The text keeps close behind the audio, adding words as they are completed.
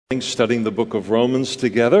Studying the book of Romans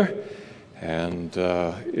together. And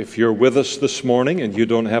if you're with us this morning and you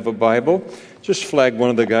don't have a Bible, just flag one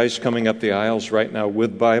of the guys coming up the aisles right now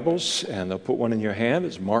with Bibles, and they'll put one in your hand.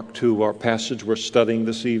 It's Mark 2, our passage we're studying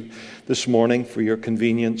this morning for your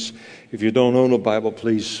convenience. If you don't own a Bible,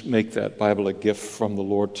 please make that Bible a gift from the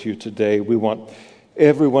Lord to you today. We want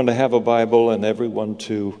everyone to have a Bible and everyone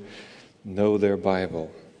to know their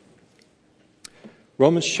Bible.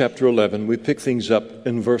 Romans chapter 11, we pick things up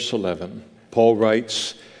in verse 11. Paul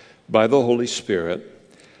writes, by the Holy Spirit,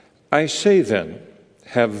 I say then,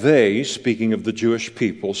 have they, speaking of the Jewish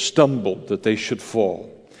people, stumbled that they should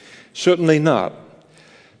fall? Certainly not.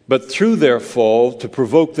 But through their fall, to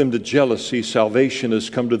provoke them to jealousy, salvation has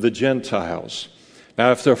come to the Gentiles.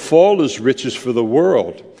 Now, if their fall is riches for the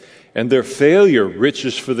world, and their failure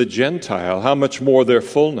riches for the Gentile, how much more their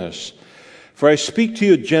fullness? For I speak to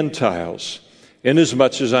you Gentiles.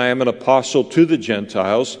 Inasmuch as I am an apostle to the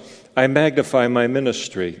Gentiles, I magnify my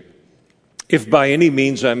ministry. If by any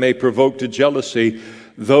means I may provoke to jealousy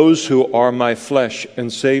those who are my flesh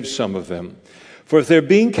and save some of them. For if their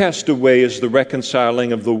being cast away is the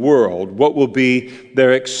reconciling of the world, what will be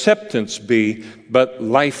their acceptance be but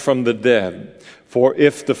life from the dead? For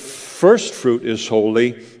if the first fruit is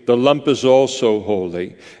holy, the lump is also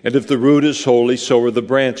holy. And if the root is holy, so are the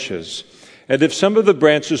branches. And if some of the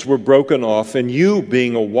branches were broken off, and you,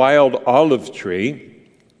 being a wild olive tree,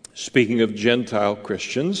 speaking of Gentile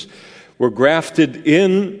Christians, were grafted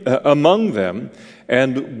in among them,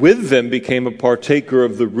 and with them became a partaker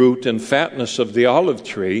of the root and fatness of the olive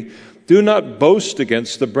tree, do not boast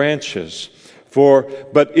against the branches.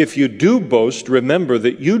 But if you do boast, remember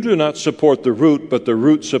that you do not support the root, but the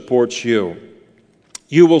root supports you.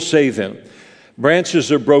 You will say then,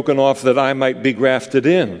 branches are broken off that I might be grafted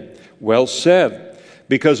in. Well said.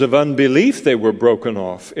 Because of unbelief they were broken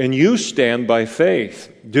off, and you stand by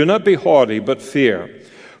faith. Do not be haughty, but fear.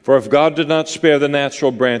 For if God did not spare the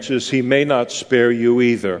natural branches, he may not spare you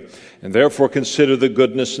either. And therefore consider the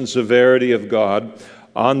goodness and severity of God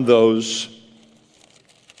on those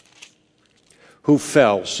who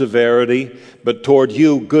fell, severity, but toward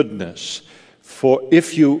you goodness. For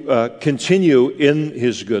if you continue in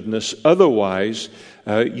his goodness, otherwise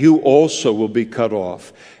you also will be cut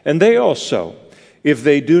off. And they also, if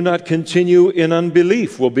they do not continue in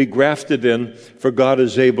unbelief, will be grafted in, for God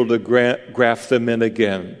is able to graft them in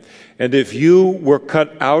again. And if you were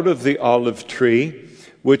cut out of the olive tree,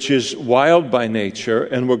 which is wild by nature,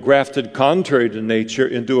 and were grafted contrary to nature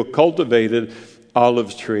into a cultivated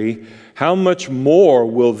olive tree, how much more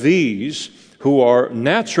will these, who are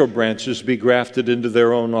natural branches, be grafted into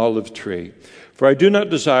their own olive tree? For I do not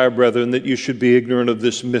desire, brethren, that you should be ignorant of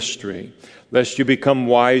this mystery, lest you become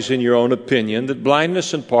wise in your own opinion, that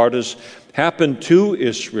blindness in part has happened to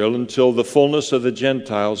Israel until the fullness of the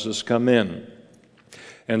Gentiles has come in.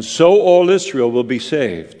 And so all Israel will be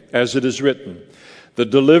saved, as it is written, the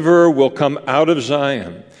deliverer will come out of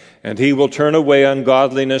Zion, and he will turn away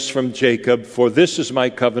ungodliness from Jacob, for this is my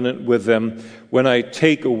covenant with them when I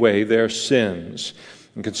take away their sins.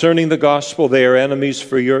 And concerning the gospel, they are enemies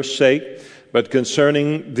for your sake, but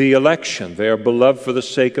concerning the election, they are beloved for the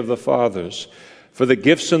sake of the fathers. For the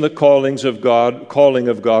gifts and the calling of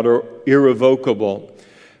God are irrevocable.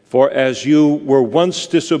 For as you were once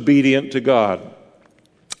disobedient to God,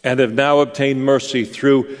 and have now obtained mercy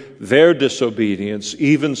through their disobedience,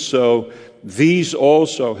 even so these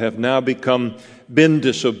also have now been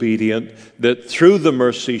disobedient, that through the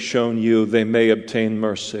mercy shown you they may obtain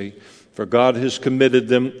mercy. For God has committed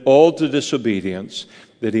them all to disobedience,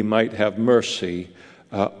 that he might have mercy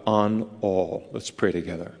on all. Let's pray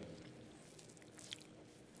together.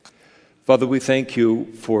 Father, we thank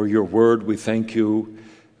you for your word. We thank you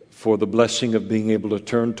for the blessing of being able to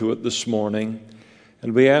turn to it this morning.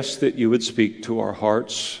 And we ask that you would speak to our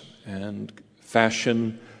hearts and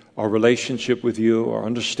fashion our relationship with you, our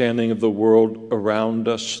understanding of the world around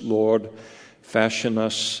us, Lord. Fashion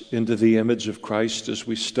us into the image of Christ as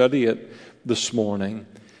we study it this morning.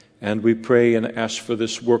 And we pray and ask for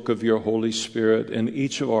this work of your Holy Spirit in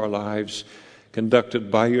each of our lives,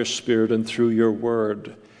 conducted by your Spirit and through your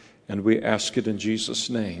word. And we ask it in Jesus'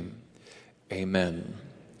 name. Amen.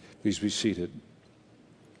 Please be seated.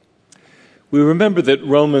 We remember that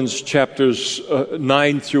Romans chapters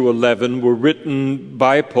 9 through 11 were written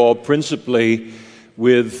by Paul principally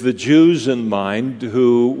with the Jews in mind,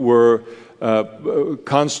 who were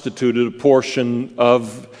constituted a portion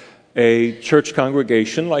of a church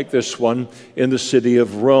congregation like this one in the city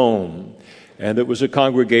of Rome. And it was a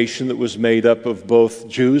congregation that was made up of both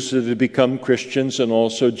Jews that had become Christians and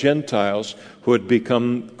also Gentiles who had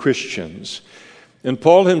become Christians. And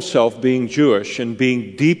Paul himself, being Jewish and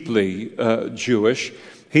being deeply Jewish,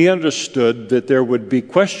 he understood that there would be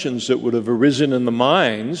questions that would have arisen in the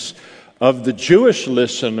minds of the Jewish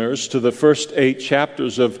listeners to the first 8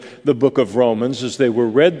 chapters of the book of Romans as they were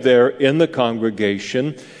read there in the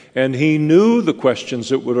congregation. And he knew the questions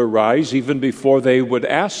that would arise even before they would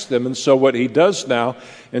ask them. And so what he does now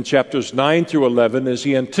in chapters 9 through 11 is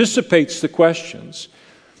he anticipates the questions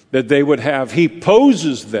that they would have. He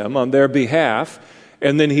poses them on their behalf,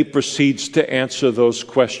 and then he proceeds to answer those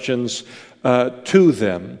questions to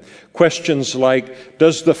them. Questions like,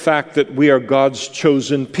 does the fact that we are God's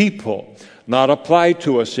chosen people not apply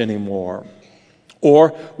to us anymore? Or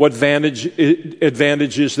what advantage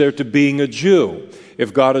is there to being a Jew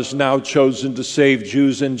if God has now chosen to save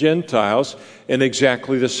Jews and Gentiles in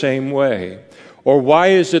exactly the same way? Or why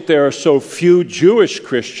is it there are so few Jewish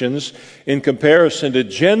Christians in comparison to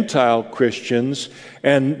Gentile Christians?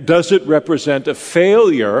 And does it represent a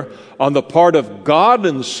failure on the part of God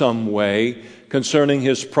in some way concerning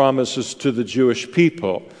his promises to the Jewish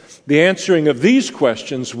people? The answering of these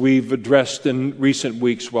questions we've addressed in recent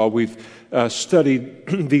weeks while we've studied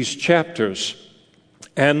these chapters.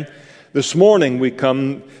 And this morning we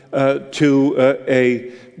come to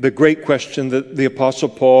the great question that the Apostle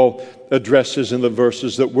Paul addresses in the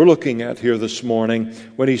verses that we're looking at here this morning.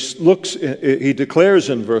 When he declares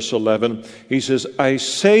in verse 11, he says, I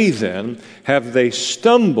say then, have they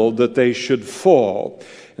stumbled that they should fall?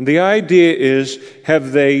 And the idea is,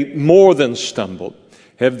 have they more than stumbled?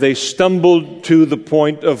 Have they stumbled to the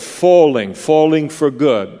point of falling for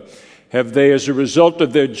good? Have they, as a result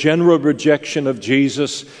of their general rejection of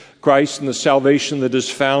Jesus Christ and the salvation that is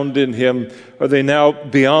found in him, are they now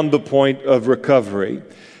beyond the point of recovery?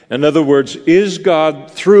 In other words, is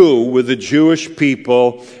God through with the Jewish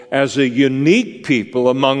people as a unique people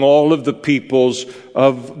among all of the peoples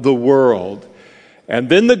of the world? And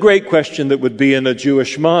then the great question that would be in a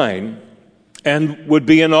Jewish mind, and would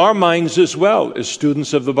be in our minds as well as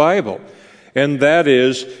students of the Bible, and that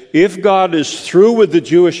is, if God is through with the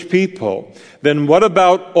Jewish people, then what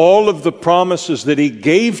about all of the promises that he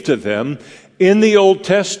gave to them in the Old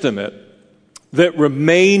Testament that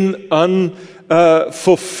remain unfulfilled?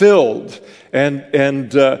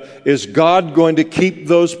 And is God going to keep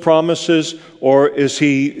those promises, or is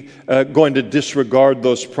he going to disregard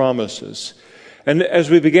those promises? And as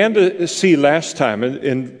we began to see last time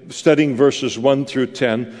in studying verses 1 through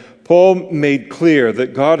 10, Paul made clear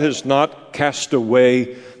that God has not cast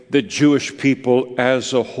away the Jewish people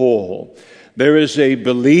as a whole. There is a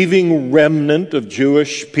believing remnant of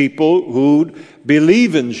Jewish people who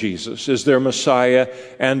believe in Jesus as their Messiah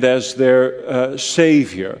and as their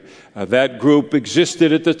Savior. That group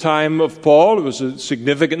existed at the time of Paul. It was a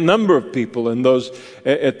significant number of people in those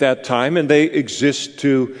at that time, and they exist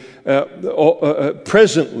to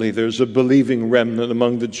presently. There's a believing remnant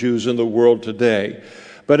among the Jews in the world today.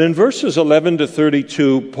 But in verses 11 to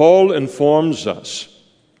 32, Paul informs us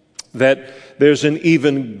that there's an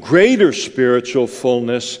even greater spiritual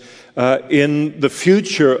fullness in the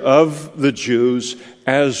future of the Jews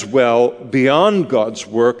as well, beyond God's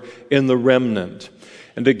work in the remnant.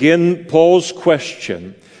 And again, Paul's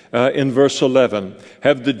question in verse 11,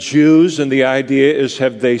 have the Jews, and the idea is,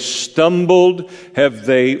 have they stumbled? Have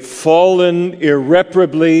they fallen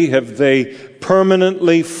irreparably? Have they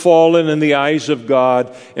permanently fallen in the eyes of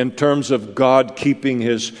God in terms of God keeping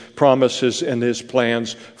his promises and his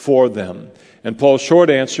plans for them? And Paul's short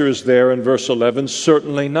answer is there in verse 11,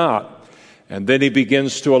 certainly not. And then he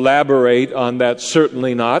begins to elaborate on that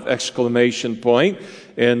certainly not exclamation point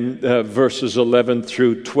in verses 11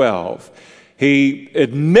 through 12. He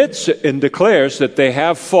admits and declares that they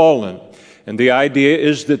have fallen. And the idea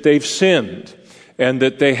is that they've sinned and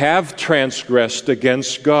that they have transgressed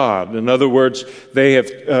against God. In other words, they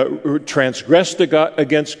have transgressed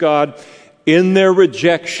against God in their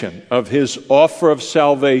rejection of his offer of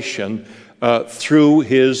salvation through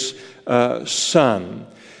his Son.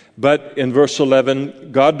 But in verse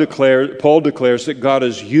 11, Paul declares that God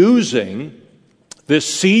is using this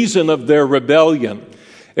season of their rebellion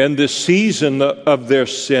and this season of their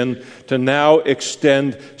sin to now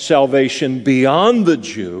extend salvation beyond the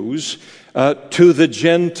Jews to the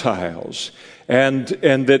Gentiles. And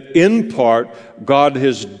that in part, God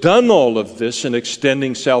has done all of this in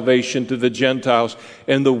extending salvation to the Gentiles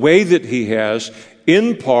in the way that he has,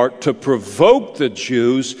 in part to provoke the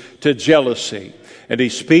Jews to jealousy. And he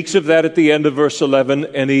speaks of that at the end of verse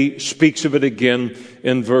 11, and he speaks of it again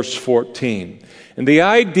in verse 14. And the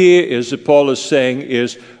idea is that Paul is saying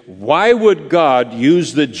is, why would God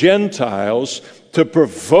use the Gentiles to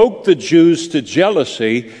provoke the Jews to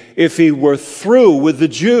jealousy if he were through with the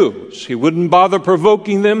Jews. He wouldn't bother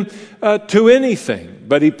provoking them to anything,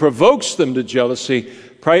 but he provokes them to jealousy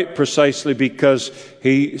precisely because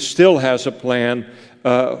he still has a plan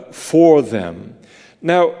for them.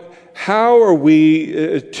 Now, how are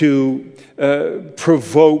we to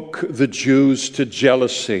provoke the Jews to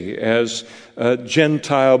jealousy as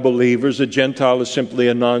Gentile believers? A Gentile is simply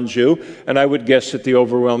a non-Jew, and I would guess that the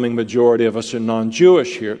overwhelming majority of us are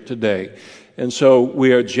non-Jewish here today. And so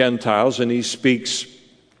we are Gentiles, and he speaks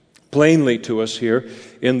plainly to us here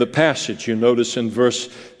in the passage. You notice in verse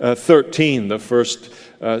 13, the first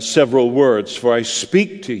several words, "For I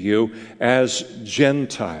speak to you as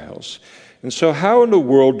Gentiles." And so how in the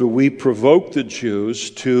world do we provoke the Jews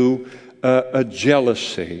to a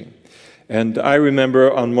jealousy? And I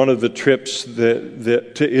remember on one of the trips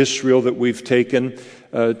to Israel that we've taken,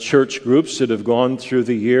 church groups that have gone through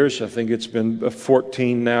the years. I think it's been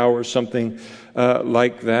 14 now or something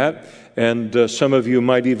like that. And some of you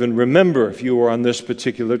might even remember if you were on this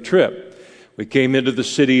particular trip. We came into the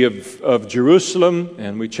city of Jerusalem,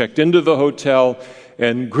 and we checked into the hotel,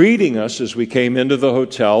 and greeting us as we came into the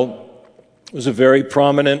hotel was a very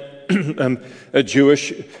prominent a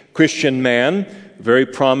Jewish Christian man, very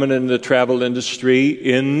prominent in the travel industry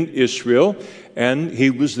in Israel, and he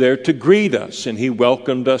was there to greet us, and he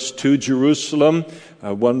welcomed us to Jerusalem,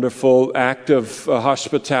 a wonderful act of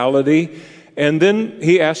hospitality. And then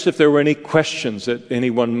he asked if there were any questions that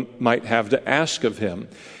anyone might have to ask of him.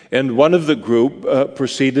 And one of the group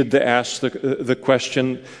proceeded to ask the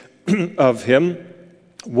question of him,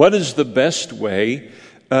 what is the best way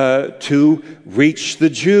to reach the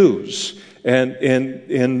Jews and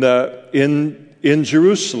in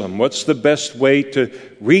Jerusalem? What's the best way to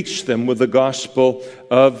reach them with the gospel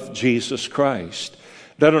of Jesus Christ?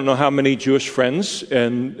 I don't know how many Jewish friends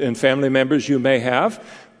and family members you may have,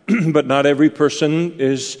 but not every person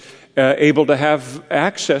is able to have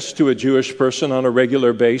access to a Jewish person on a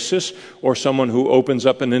regular basis, or someone who opens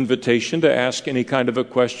up an invitation to ask any kind of a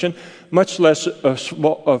question, much less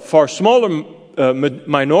a far smaller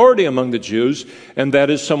minority among the Jews, and that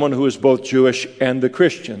is someone who is both Jewish and a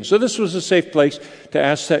Christian. So this was a safe place to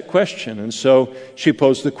ask that question, and so she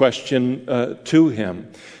posed the question to him.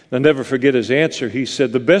 I'll never forget his answer. He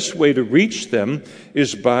said, the best way to reach them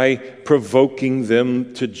is by provoking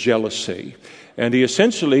them to jealousy. And he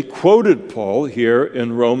essentially quoted Paul here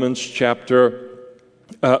in Romans chapter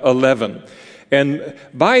 11. And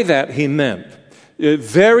by that he meant,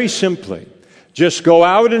 very simply, just go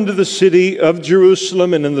out into the city of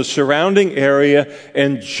Jerusalem and in the surrounding area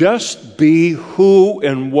and just be who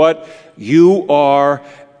and what you are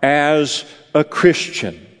as a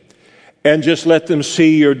Christian. And just let them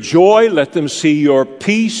see your joy, let them see your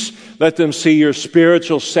peace, let them see your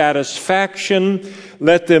spiritual satisfaction,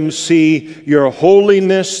 let them see your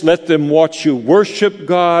holiness, let them watch you worship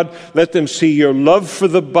God, let them see your love for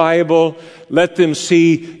the Bible, let them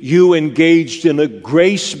see you engaged in a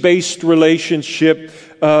grace-based relationship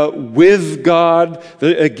with God,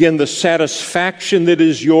 again, the satisfaction that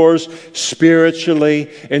is yours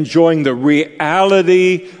spiritually, enjoying the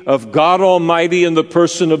reality of God Almighty in the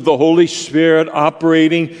person of the Holy Spirit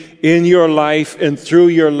operating in your life and through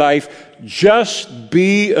your life. Just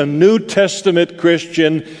be a New Testament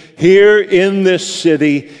Christian here in this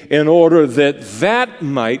city in order that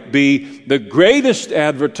might be the greatest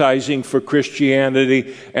advertising for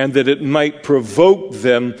Christianity, and that it might provoke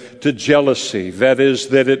them to jealousy. That is,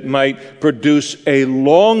 that it might produce a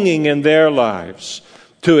longing in their lives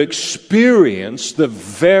to experience the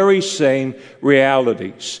very same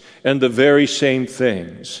realities and the very same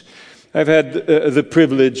things. I've had the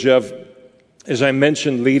privilege of, as I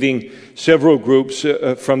mentioned, leading several groups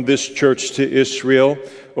from this church to Israel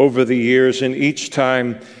over the years, and each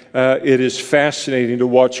time it is fascinating to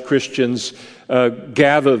watch Christians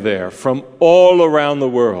gather there from all around the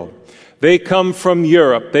world. They come from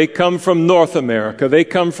Europe, they come from North America, they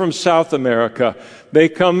come from South America, they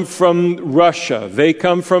come from Russia, they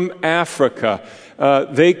come from Africa,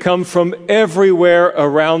 they come from everywhere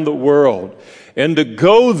around the world. And to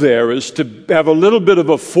go there is to have a little bit of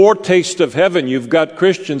a foretaste of heaven. You've got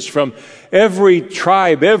Christians from every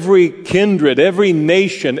tribe, every kindred, every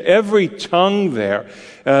nation, every tongue there.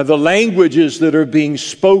 The languages that are being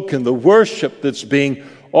spoken, the worship that's being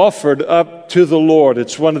offered up to the Lord.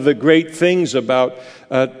 It's one of the great things about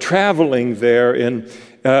traveling there in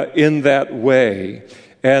that way.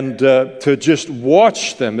 And to just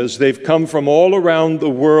watch them as they've come from all around the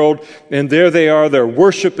world, and there they are, they're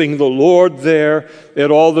worshiping the Lord there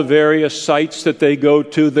at all the various sites that they go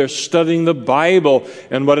to. They're studying the Bible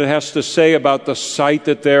and what it has to say about the site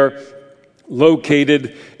that they're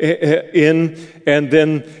located in, and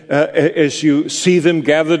then as you see them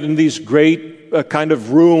gathered in these great kind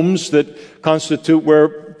of rooms that constitute where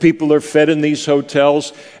people are fed in these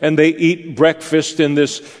hotels, and they eat breakfast in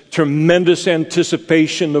this tremendous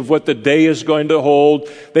anticipation of what the day is going to hold.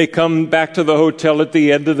 They come back to the hotel at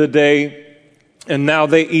the end of the day, and now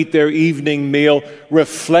they eat their evening meal,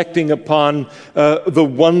 reflecting upon the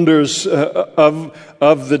wonders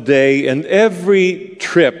of the day. And every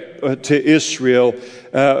trip to Israel,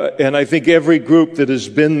 and I think every group that has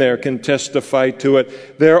been there can testify to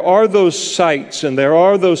it, there are those sites and there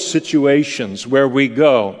are those situations where we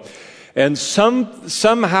go. And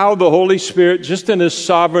somehow the Holy Spirit, just in His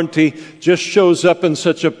sovereignty, just shows up in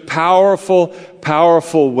such a powerful,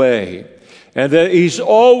 powerful way. And He's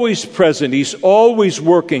always present. He's always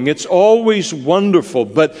working. It's always wonderful.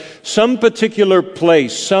 But some particular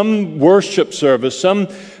place, some worship service, some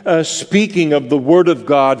speaking of the Word of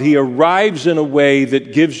God, He arrives in a way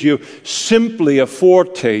that gives you simply a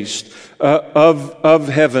foretaste of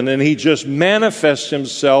heaven. And He just manifests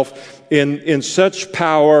Himself in such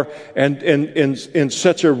power and in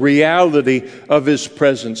such a reality of His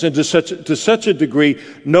presence. And to such a degree,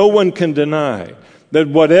 no one can deny that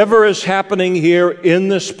whatever is happening here in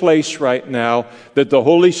this place right now, that the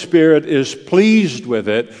Holy Spirit is pleased with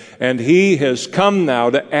it, and He has come now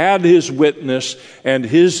to add His witness and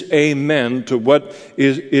His amen to what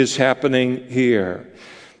is happening here.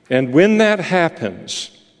 And when that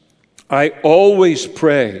happens, I always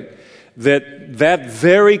pray that that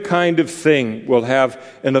very kind of thing will have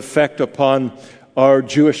an effect upon our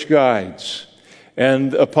Jewish guides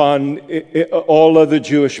and upon all other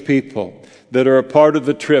Jewish people that are a part of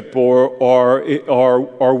the trip or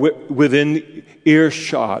are within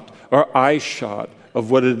earshot or eyeshot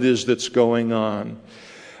of what it is that's going on.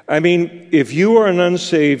 I mean, if you are an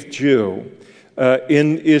unsaved Jew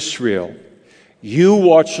in Israel, you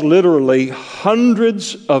watch literally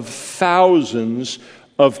hundreds of thousands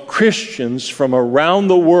of Christians from around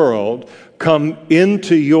the world come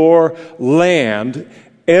into your land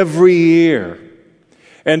every year.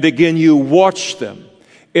 And again, you watch them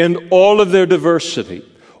in all of their diversity,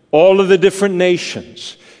 all of the different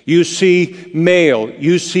nations. You see male,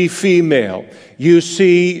 you see female, you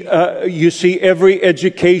see every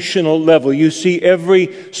educational level, you see every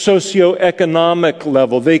socioeconomic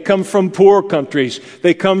level. They come from poor countries,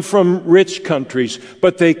 they come from rich countries,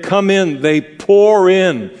 but they come in, they pour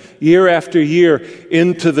in year after year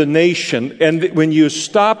into the nation. And when you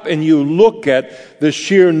stop and you look at the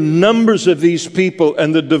sheer numbers of these people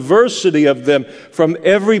and the diversity of them from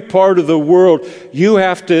every part of the world, you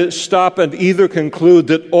have to stop and either conclude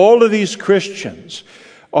that all of these Christians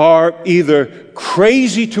are either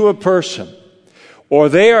crazy to a person or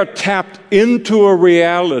they are tapped into a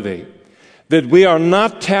reality that we are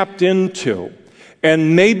not tapped into.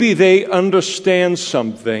 And maybe they understand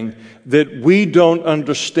something that we don't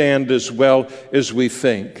understand as well as we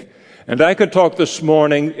think. And I could talk this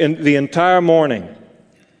morning, in the entire morning,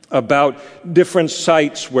 about different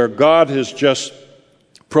sites where God has just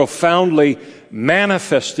profoundly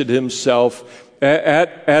manifested Himself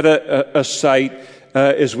at a site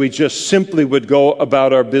as we just simply would go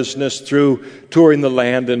about our business through touring the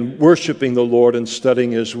land and worshiping the Lord and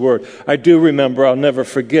studying His Word. I do remember, I'll never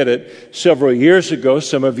forget it, several years ago,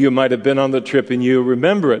 some of you might have been on the trip and you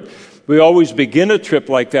remember it. We always begin a trip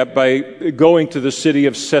like that by going to the city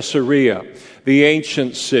of Caesarea, the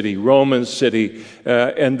ancient city, Roman city.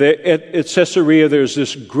 And at Caesarea, there's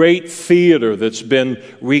this great theater that's been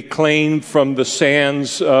reclaimed from the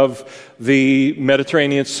sands of the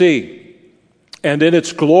Mediterranean Sea. And in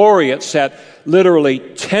its glory, it sat literally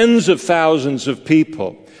tens of thousands of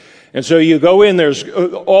people. And so you go in, there's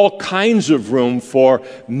all kinds of room for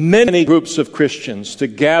many groups of Christians to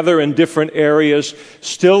gather in different areas,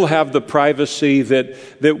 still have the privacy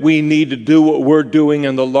that we need to do what we're doing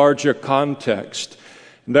in the larger context.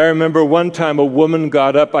 And I remember one time a woman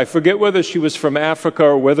got up, I forget whether she was from Africa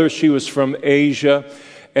or whether she was from Asia,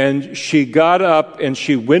 and she got up and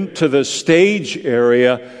she went to the stage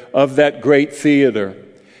area of that great theater,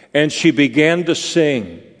 and she began to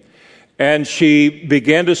sing. And she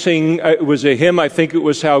began to sing, it was a hymn, I think it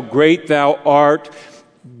was How Great Thou Art.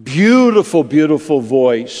 Beautiful, beautiful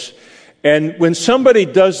voice. And when somebody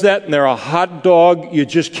does that and they're a hot dog, you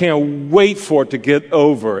just can't wait for it to get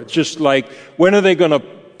over. It's just like, when are they going to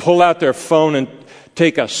pull out their phone and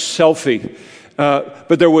take a selfie?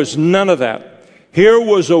 But there was none of that. Here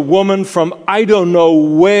was a woman from I don't know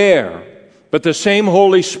where, but the same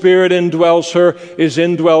Holy Spirit indwells her as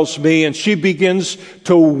indwells me, and she begins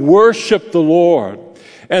to worship the Lord.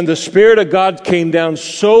 And the Spirit of God came down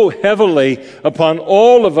so heavily upon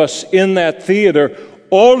all of us in that theater,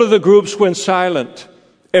 all of the groups went silent.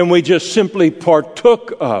 And we just simply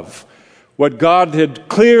partook of what God had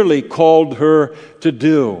clearly called her to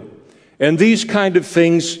do. And these kind of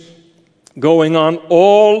things going on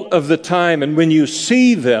all of the time. And when you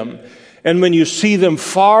see them, and when you see them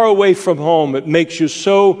far away from home, it makes you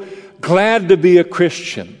so glad to be a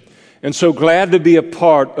Christian and so glad to be a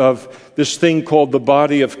part of this thing called the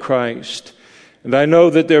body of Christ. And I know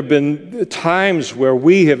that there have been times where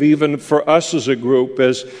we have, even for us as a group,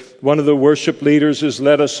 as one of the worship leaders has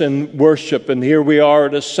led us in worship, and here we are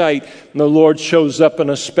at a site, and the Lord shows up in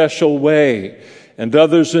a special way. And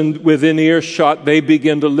others within earshot, they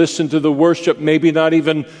begin to listen to the worship, maybe not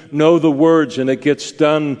even know the words, and it gets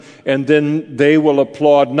done, and then they will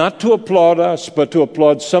applaud, not to applaud us, but to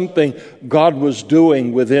applaud something God was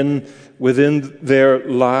doing within their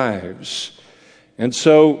lives. And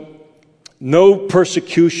so, no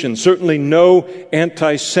persecution, certainly no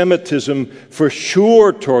anti-Semitism for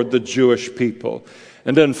sure toward the Jewish people.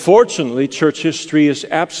 And unfortunately, church history is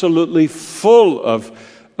absolutely full of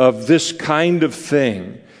this kind of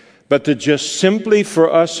thing. But to just simply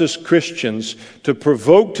for us as Christians to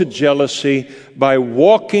provoke to jealousy by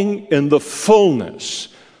walking in the fullness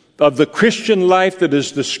of the Christian life that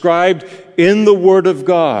is described in the Word of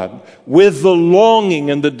God, with the longing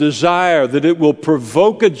and the desire that it will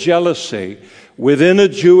provoke a jealousy within a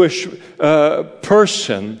Jewish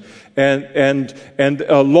person, and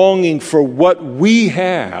a longing for what we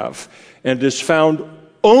have, and is found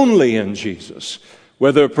only in Jesus,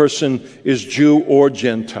 whether a person is Jew or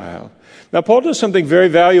Gentile. Now, Paul does something very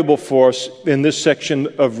valuable for us in this section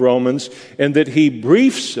of Romans, in that he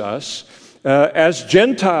briefs us as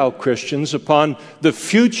Gentile Christians upon the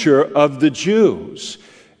future of the Jews.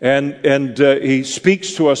 And he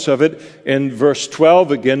speaks to us of it in verse 12,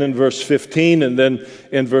 again in verse 15, and then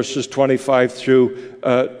in verses 25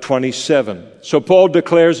 through 27. So Paul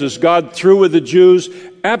declares, is God through with the Jews?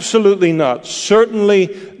 Absolutely not.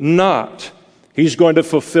 Certainly not. He's going to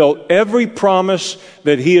fulfill every promise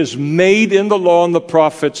that he has made in the law and the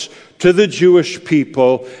prophets to the Jewish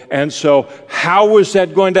people. And so how is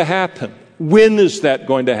that going to happen? When is that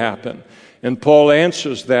going to happen? And Paul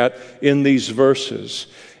answers that in these verses.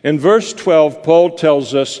 In verse 12, Paul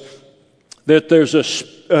tells us that there's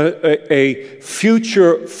a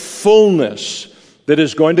future fullness that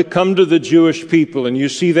is going to come to the Jewish people. And you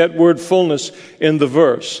see that word fullness in the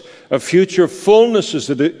verse. A future fullness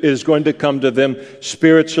is going to come to them,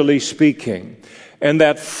 spiritually speaking. And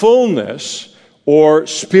that fullness, or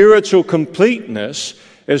spiritual completeness,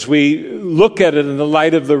 as we look at it in the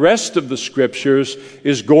light of the rest of the Scriptures,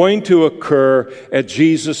 is going to occur at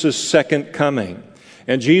Jesus' second coming.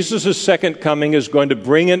 And Jesus' second coming is going to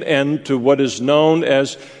bring an end to what is known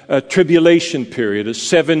as a tribulation period, a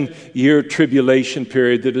 7-year tribulation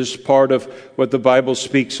period that is part of what the Bible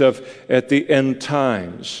speaks of at the end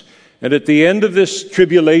times. And at the end of this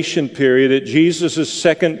tribulation period, at Jesus'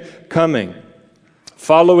 second coming,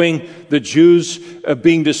 following the Jews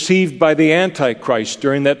being deceived by the Antichrist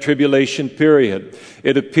during that tribulation period,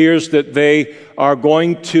 it appears that they are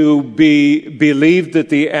going to believe that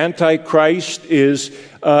the Antichrist is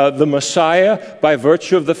the Messiah by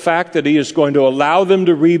virtue of the fact that he is going to allow them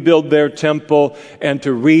to rebuild their temple and to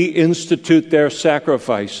reinstitute their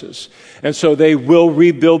sacrifices. And so they will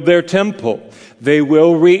rebuild their temple. They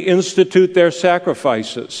will reinstitute their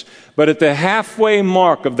sacrifices. But at the halfway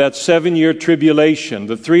mark of that 7-year tribulation,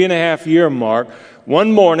 the 3.5-year mark,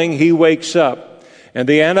 one morning he wakes up, and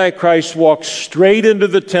the Antichrist walks straight into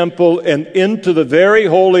the temple and into the very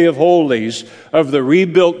holy of holies of the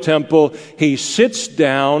rebuilt temple. He sits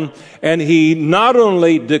down, and he not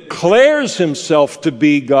only declares himself to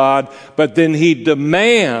be God, but then he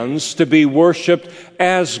demands to be worshiped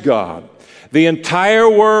as God. The entire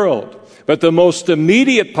world, but the most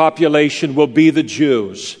immediate population, will be the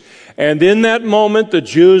Jews. And in that moment, the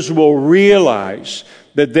Jews will realize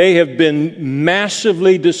that they have been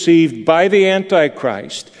massively deceived by the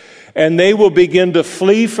Antichrist, and they will begin to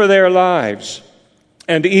flee for their lives.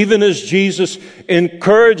 And even as Jesus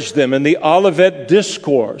encouraged them in the Olivet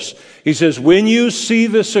Discourse, he says, when you see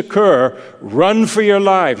this occur, run for your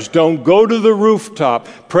lives. Don't go to the rooftop.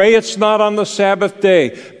 Pray it's not on the Sabbath day.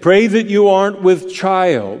 Pray that you aren't with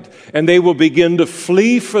child. And they will begin to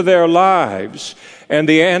flee for their lives. And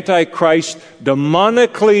the Antichrist,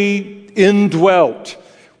 demonically indwelt,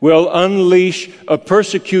 will unleash a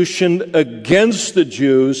persecution against the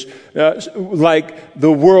Jews like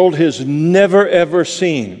the world has never, ever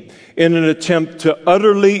seen, in an attempt to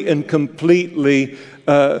utterly and completely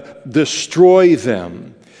destroy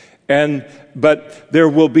them. But there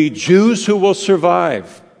will be Jews who will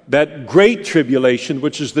survive that great tribulation,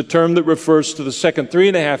 which is the term that refers to the second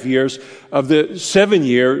 3.5 years of the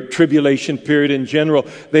 7-year tribulation period in general.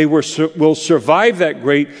 They will survive that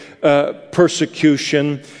great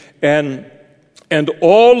persecution, and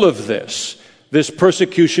all of this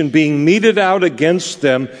persecution being meted out against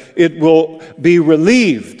them, it will be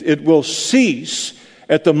relieved. It will cease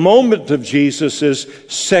at the moment of Jesus'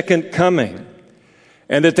 second coming.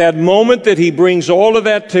 And at that moment that he brings all of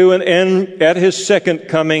that to an end, at his second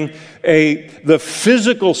coming, the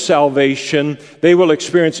physical salvation, they will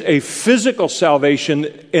experience a physical salvation,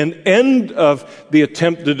 an end of the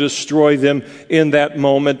attempt to destroy them in that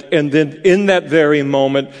moment. And then in that very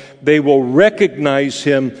moment, they will recognize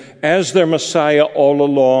him as their Messiah all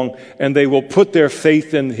along, and they will put their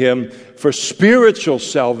faith in him for spiritual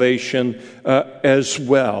salvation as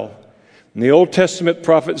well. And the Old Testament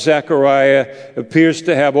prophet Zechariah appears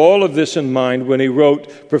to have all of this in mind when he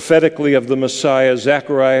wrote prophetically of the Messiah,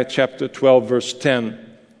 Zechariah chapter 12, verse 10.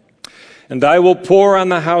 And I will pour on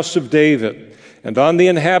the house of David and on the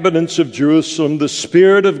inhabitants of Jerusalem the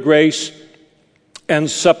spirit of grace and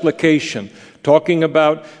supplication, talking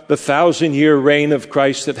about the 1,000-year reign of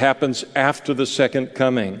Christ that happens after the second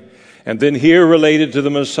coming. And then here, related to the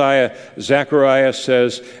Messiah, Zechariah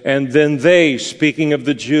says, and then they, speaking of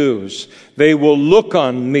the Jews, they will look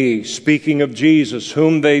on me, speaking of Jesus,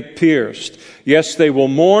 whom they pierced. Yes, they will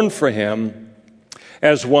mourn for him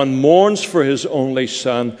as one mourns for his only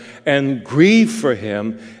son, and grieve for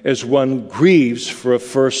him as one grieves for a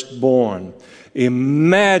firstborn.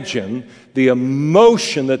 Imagine the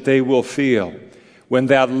emotion that they will feel when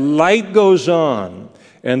that light goes on,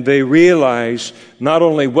 and they realize not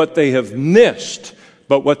only what they have missed,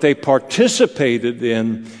 but what they participated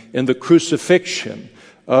in the crucifixion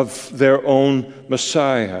of their own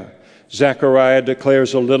Messiah. Zechariah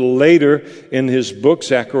declares a little later in his book,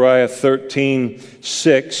 Zechariah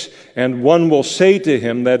 13:6, and one will say to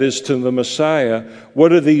him, that is to the Messiah,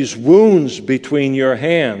 what are these wounds between your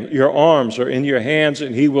arms, or in your hands?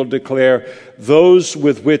 And he will declare, those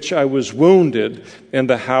with which I was wounded in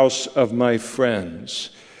the house of my friends.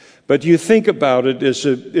 But you think about it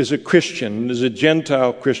as a Christian, as a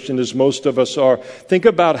Gentile Christian, as most of us are. Think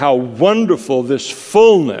about how wonderful this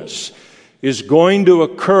fullness is going to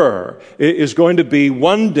occur. It is going to be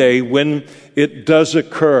one day when it does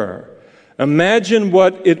occur. Imagine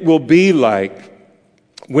what it will be like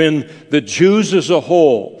when the Jews as a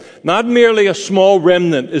whole, not merely a small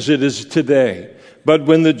remnant as it is today, but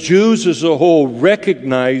when the Jews as a whole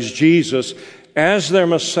recognize Jesus as their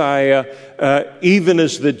Messiah, even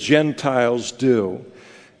as the Gentiles do.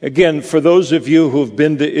 Again, for those of you who've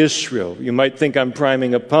been to Israel, you might think I'm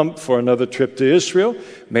priming a pump for another trip to Israel.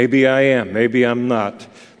 Maybe I am, maybe I'm not,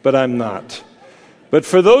 but I'm not. But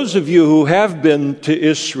for those of you who have been to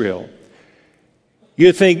Israel,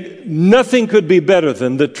 you think nothing could be better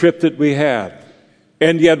than the trip that we had.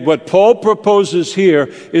 And yet what Paul proposes here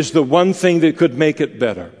is the one thing that could make it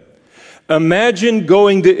better. Imagine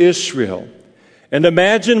going to Israel, and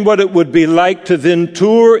imagine what it would be like to then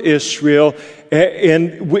tour Israel,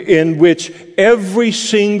 in which every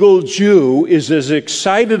single Jew is as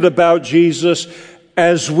excited about Jesus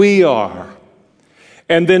as we are.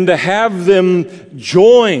 And then to have them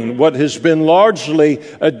join what has been largely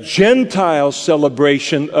a Gentile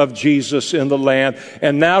celebration of Jesus in the land,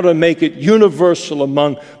 and now to make it universal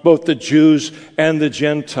among both the Jews and the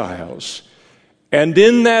Gentiles. And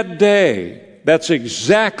in that day, that's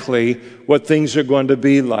exactly what things are going to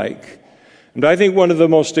be like. And I think one of the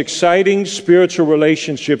most exciting spiritual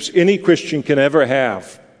relationships any Christian can ever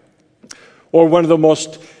have, or one of the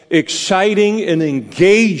most exciting and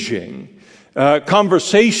engaging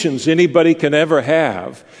conversations anybody can ever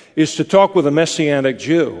have, is to talk with a Messianic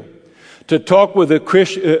Jew, to talk with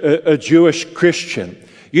a Jewish Christian.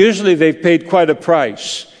 Usually they've paid quite a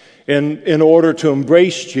price in order to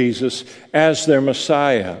embrace Jesus as their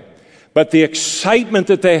Messiah. But the excitement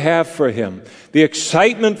that they have for him, the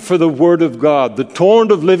excitement for the Word of God, the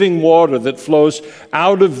torrent of living water that flows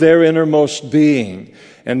out of their innermost being.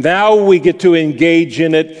 And now we get to engage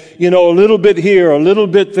in it, a little bit here, a little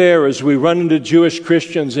bit there as we run into Jewish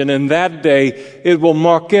Christians. And in that day, it will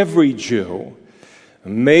mark every Jew.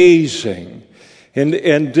 Amazing. And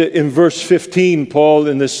in verse 15, Paul,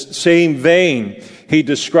 in this same vein, he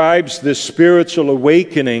describes this spiritual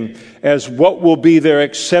awakening as what will be their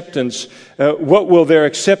acceptance. What will their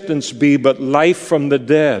acceptance be but life from the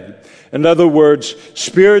dead? In other words,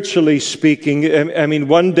 spiritually speaking,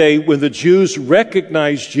 one day when the Jews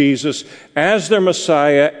recognize Jesus as their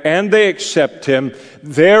Messiah and they accept him,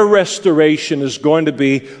 their restoration is going to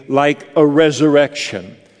be like a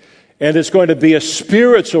resurrection. And it's going to be a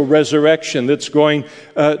spiritual resurrection that's going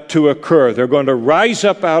to occur. They're going to rise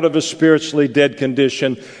up out of a spiritually dead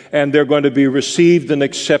condition, and they're going to be received and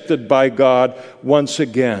accepted by God once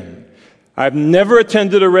again. I've never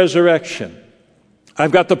attended a resurrection.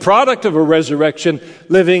 I've got the product of a resurrection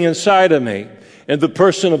living inside of me, in the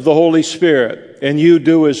person of the Holy Spirit, and you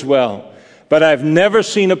do as well. But I've never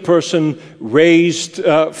seen a person raised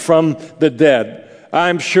from the dead.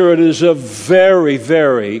 I'm sure it is a very,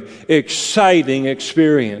 very exciting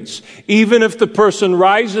experience, even if the person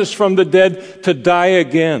rises from the dead to die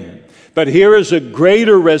again. But here is a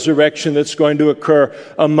greater resurrection that's going to occur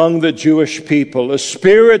among the Jewish people, a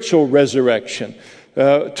spiritual resurrection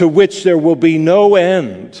to which there will be no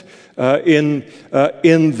end in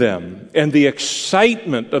them. And the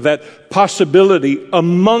excitement of that possibility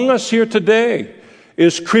among us here today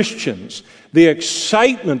as Christians, the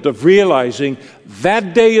excitement of realizing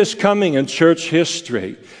that day is coming in church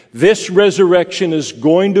history. This resurrection is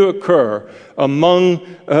going to occur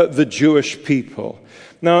among the Jewish people.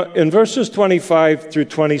 Now, in verses 25 through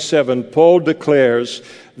 27, Paul declares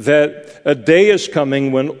that a day is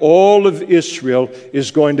coming when all of Israel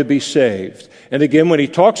is going to be saved. And again, when he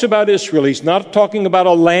talks about Israel, he's not talking about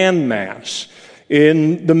a landmass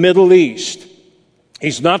in the Middle East.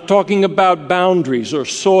 He's not talking about boundaries or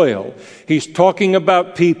soil. He's talking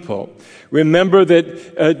about people. Remember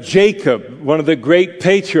that Jacob, one of the great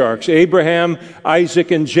patriarchs, Abraham, Isaac,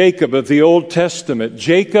 and Jacob of the Old Testament,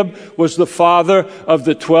 Jacob was the father of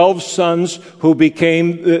the 12 sons who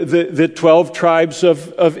became the 12 tribes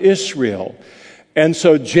of Israel. And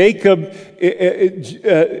so Jacob,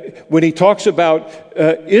 when he talks about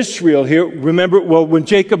Israel here, remember, well, when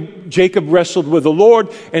Jacob wrestled with the Lord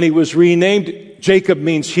and he was renamed, Jacob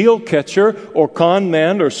means heel catcher or con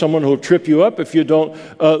man or someone who'll trip you up if you don't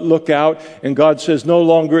look out. And God says, no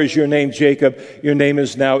longer is your name Jacob, your name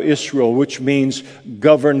is now Israel, which means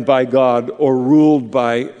governed by God or ruled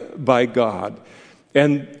by God.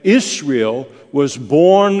 And Israel was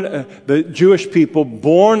born, the Jewish people,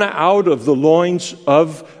 born out of the loins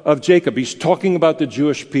of Jacob. He's talking about the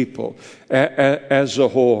Jewish people as a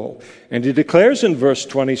whole. And he declares in verse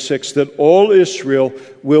 26 that all Israel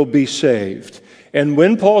will be saved. And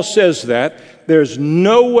when Paul says that, there's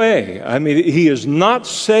no way, I mean, he is not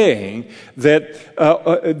saying that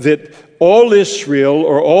all Israel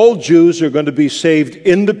or all Jews are going to be saved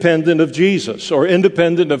independent of Jesus or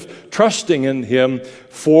independent of trusting in him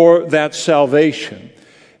for that salvation.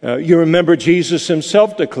 You remember Jesus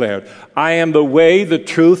himself declared, I am the way, the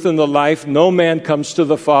truth, and the life. No man comes to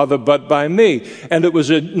the Father but by me. And it was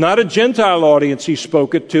not a Gentile audience he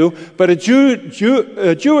spoke it to, but a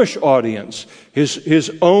Jewish audience,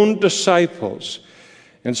 his own disciples.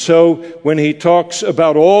 And so when he talks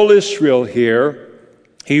about all Israel here,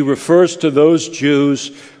 he refers to those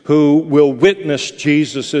Jews who will witness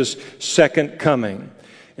Jesus' second coming.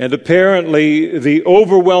 And apparently, the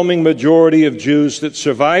overwhelming majority of Jews that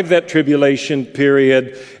survive that tribulation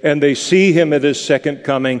period and they see him at his second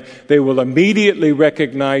coming, they will immediately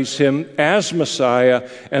recognize him as Messiah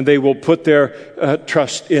and they will put their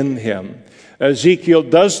trust in him. Ezekiel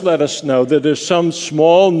does let us know that there's some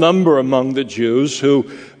small number among the Jews who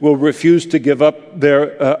will refuse to give up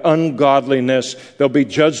their ungodliness. They'll be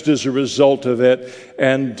judged as a result of it,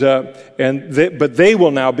 but they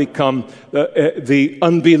will now become the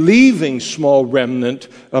unbelieving small remnant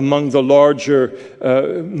among the larger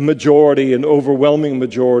majority and overwhelming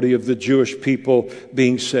majority of the Jewish people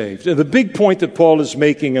being saved. And the big point that Paul is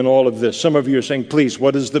making in all of this, some of you are saying, please,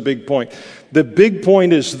 what is the big point? The big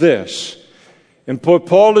point is this. And what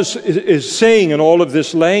Paul is saying in all of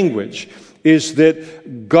this language is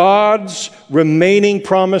that God's remaining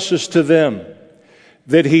promises to them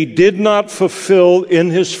that he did not fulfill in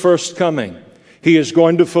his first coming, he is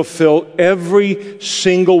going to fulfill every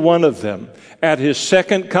single one of them at his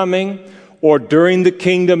second coming or during the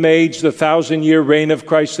kingdom age, the 1,000-year reign of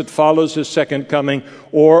Christ that follows his second coming,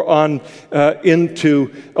 or on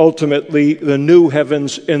into ultimately the new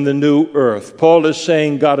heavens and the new earth. Paul is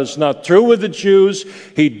saying God is not through with the Jews.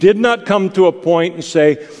 He did not come to a point and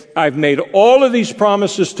say, I've made all of these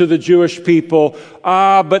promises to the Jewish people,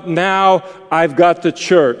 but now I've got the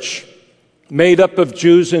church made up of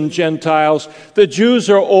Jews and Gentiles. The Jews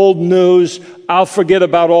are old news. I'll forget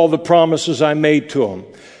about all the promises I made to them.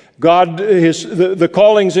 God, the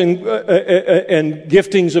callings and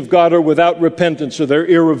giftings of God are without repentance, so they're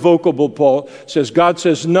irrevocable, Paul says. God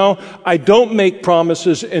says, no, I don't make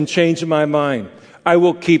promises and change my mind. I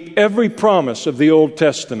will keep every promise of the Old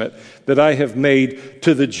Testament that I have made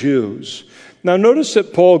to the Jews. Now notice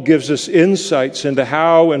that Paul gives us insights into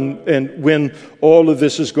how and when all of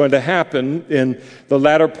this is going to happen in the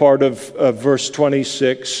latter part of verse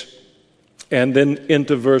 26 and then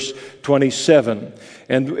into verse 27.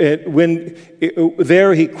 And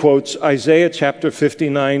there he quotes Isaiah chapter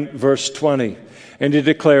 59, verse 20. And he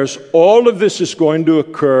declares, all of this is going to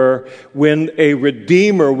occur when a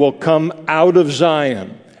Redeemer will come out of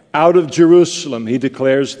Zion, out of Jerusalem, he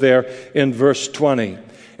declares there in verse 20.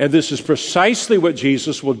 And this is precisely what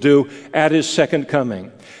Jesus will do at his second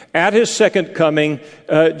coming. At his second coming,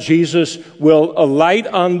 Jesus will alight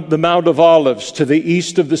on the Mount of Olives to the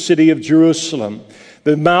east of the city of Jerusalem.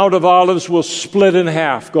 The Mount of Olives will split in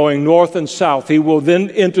half, going north and south. He will then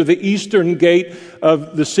enter the eastern gate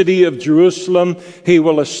of the city of Jerusalem. He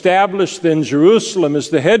will establish then Jerusalem as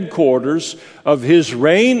the headquarters of his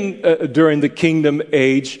reign during the kingdom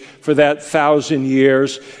age for that 1,000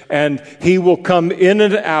 years. And he will come in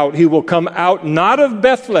and out. He will come out not of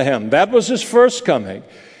Bethlehem. That was his first coming.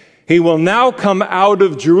 He will now come out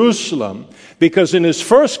of Jerusalem, because in his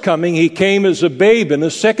first coming, he came as a babe. In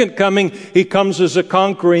his second coming, he comes as a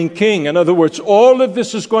conquering king. In other words, all of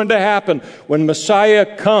this is going to happen when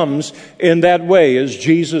Messiah comes in that way, as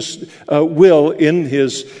Jesus will in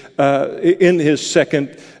his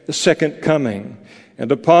second coming.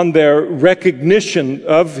 And upon their recognition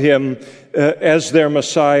of him as their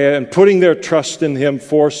Messiah and putting their trust in him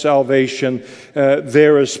for salvation,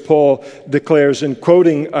 there, as Paul declares in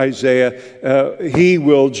quoting Isaiah,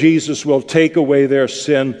 Jesus will take away their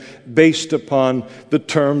sin based upon the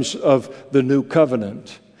terms of the new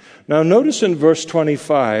covenant. Now notice in verse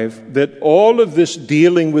 25 that all of this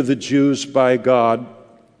dealing with the Jews by God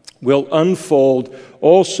will unfold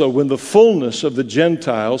also when the fullness of the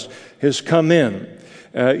Gentiles has come in.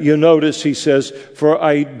 You notice he says, "For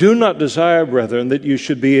I do not desire, brethren, that you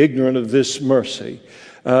should be ignorant of this mercy,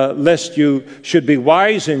 lest you should be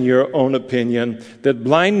wise in your own opinion, that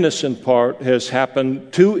blindness in part has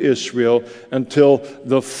happened to Israel until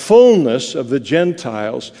the fullness of the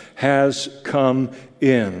Gentiles has come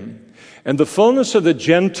in." And the fullness of the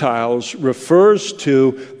Gentiles refers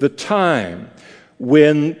to the time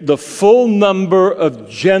when the full number of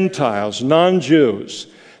Gentiles, non-Jews,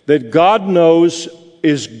 that God knows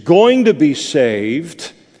is going to be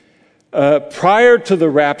saved prior to the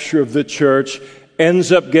rapture of the church,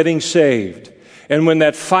 ends up getting saved. And when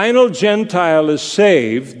that final Gentile is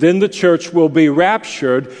saved, then the church will be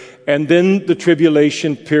raptured, and then the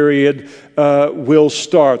tribulation period will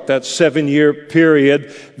start. That 7-year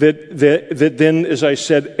period that then, as I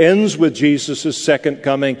said, ends with Jesus' second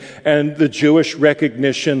coming and the Jewish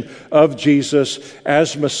recognition of Jesus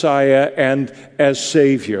as Messiah and as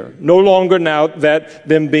Savior. No longer now that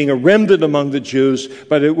them being a remnant among the Jews,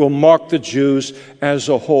 but it will mark the Jews as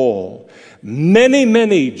a whole. Many,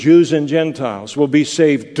 many Jews and Gentiles will be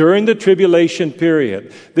saved during the tribulation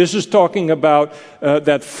period. This is talking about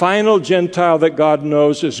that final Gentile that God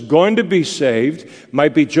knows is going to be saved.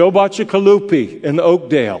 Might be Joe Baccicalupi in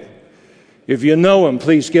Oakdale. If you know him,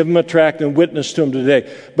 please give him a tract and witness to him today.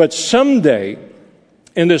 But someday,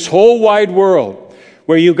 in this whole wide world,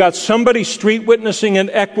 where you've got somebody street witnessing in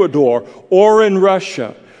Ecuador or in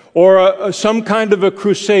Russia, or some kind of a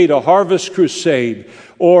crusade, a harvest crusade,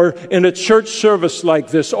 or in a church service like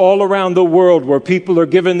this all around the world where people are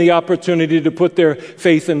given the opportunity to put their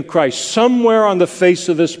faith in Christ. Somewhere on the face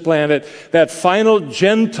of this planet, that final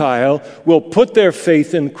Gentile will put their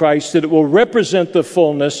faith in Christ, that it will represent the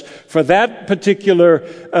fullness for that particular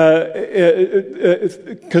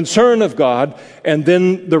concern of God, and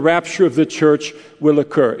then the rapture of the church will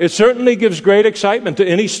occur. It certainly gives great excitement to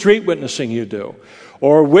any street witnessing you do,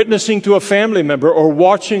 or witnessing to a family member, or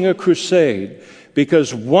watching a crusade.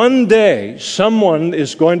 Because one day, someone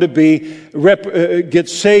is going to get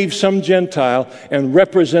saved, some Gentile, and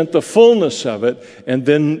represent the fullness of it, and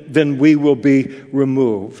then we will be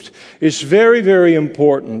removed. It's very, very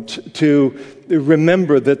important to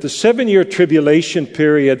remember that the 7-year tribulation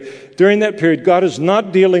period, during that period, God is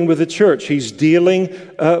not dealing with the church. He's dealing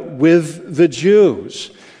with the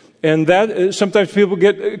Jews. And that sometimes people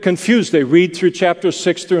get confused. They read through chapters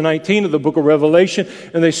 6 through 19 of the book of Revelation,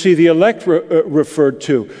 and they see the elect referred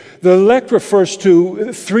to. The elect refers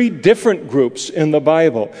to 3 different groups in the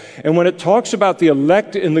Bible. And when it talks about the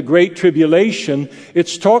elect in the Great Tribulation,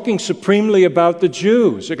 it's talking supremely about the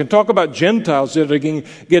Jews. It can talk about Gentiles that are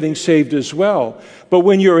getting saved as well. But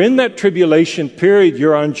when you're in that tribulation period,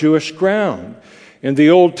 you're on Jewish ground. In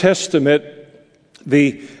the Old Testament,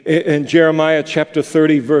 in Jeremiah chapter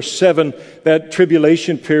 30, verse 7, that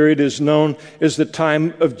tribulation period is known as the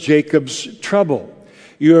time of Jacob's trouble.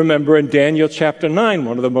 You remember in Daniel chapter 9,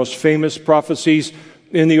 one of the most famous prophecies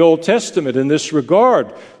in the Old Testament in this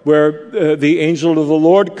regard, where the angel of the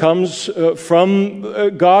Lord comes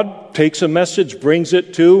from God, takes a message, brings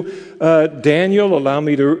it to Daniel. Allow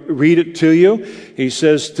me to read it to you. He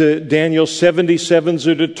says to Daniel, 77s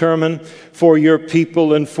are determined for your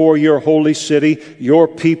people and for your holy city. Your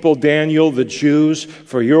people, Daniel, the Jews,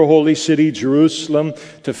 for your holy city, Jerusalem,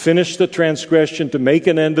 to finish the transgression, to make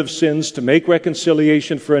an end of sins, to make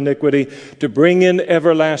reconciliation for iniquity, to bring in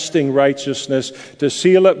everlasting righteousness, to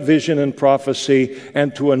seal up vision and prophecy,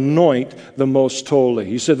 and to anoint the most holy.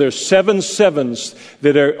 He said there's 7 sevens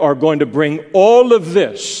that are going to bring all of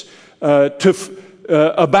this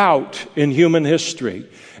about in human history.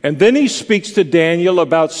 And then he speaks to Daniel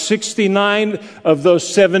about 69 of those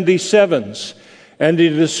 77s. And he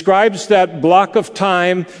describes that block of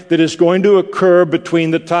time that is going to occur between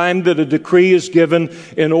the time that a decree is given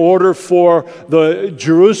in order for the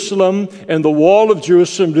Jerusalem and the wall of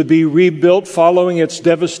Jerusalem to be rebuilt following its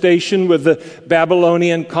devastation with the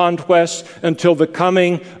Babylonian conquest until the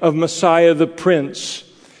coming of Messiah the Prince.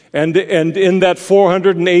 And in that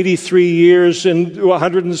 483 years and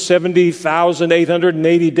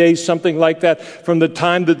 170,880 days, something like that, from the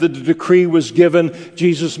time that the decree was given,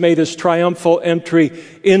 Jesus made his triumphal entry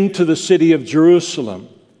into the city of Jerusalem.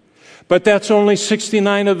 But that's only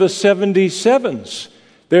 69 of the 77s.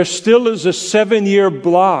 There still is a 7-year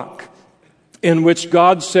block in which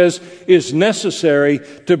God says is necessary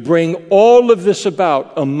to bring all of this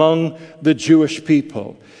about among the Jewish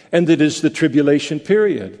people. And it is the tribulation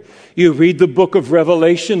period. You read the book of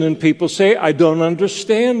Revelation and people say, I don't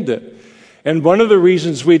understand it. And one of the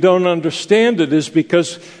reasons we don't understand it is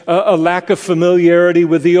because a lack of familiarity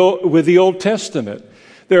with the Old Testament.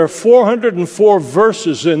 There are 404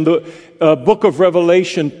 verses in the book of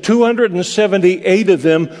Revelation. 278 of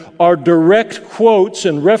them are direct quotes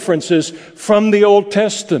and references from the Old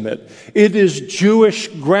Testament. It is Jewish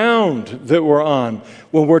ground that we're on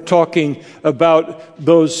when we're talking about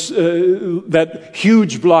that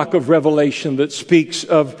huge block of Revelation that speaks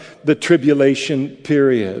of the tribulation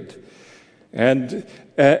period. And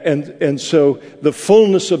so the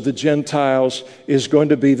fullness of the Gentiles is going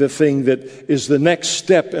to be the thing that is the next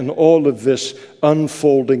step in all of this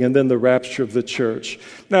unfolding, and then the rapture of the church.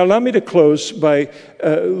 Now, allow me to close by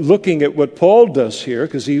looking at what Paul does here,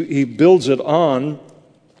 because he builds it on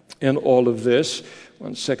in all of this.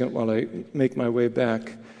 One second while I make my way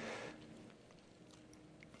back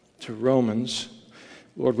to Romans.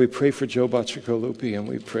 Lord, we pray for Joe Bacigalupi, and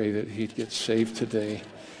we pray that he'd get saved today,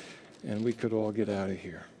 and we could all get out of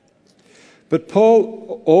here. But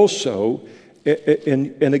Paul also,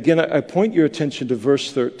 and again, I point your attention to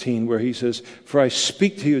verse 13 where he says, for I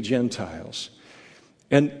speak to you Gentiles.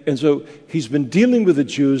 And so he's been dealing with the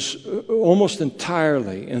Jews almost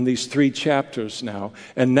entirely in these 3 chapters now.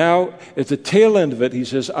 And now at the tail end of it, he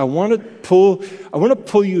says, I want to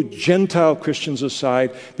pull you Gentile Christians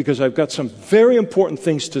aside because I've got some very important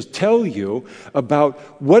things to tell you about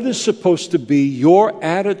what is supposed to be your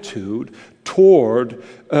attitude toward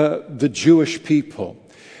the Jewish people.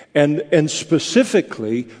 And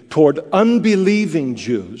specifically toward unbelieving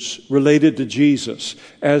Jews related to Jesus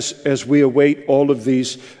as we await all of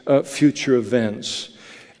these future events.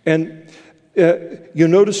 And you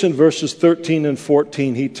notice in verses 13 and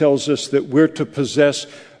 14, he tells us that we're to possess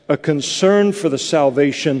a concern for the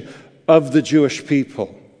salvation of the Jewish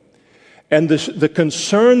people. And the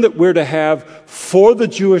concern that we're to have for the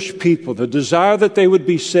Jewish people, the desire that they would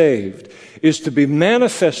be saved, is to be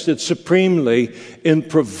manifested supremely in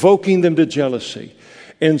provoking them to jealousy.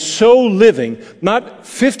 In so living, not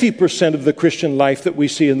 50% of the Christian life that we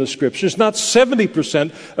see in the Scriptures, not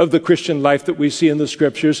 70% of the Christian life that we see in the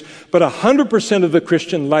Scriptures, but 100% of the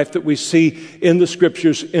Christian life that we see in the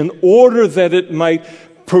Scriptures, in order that it might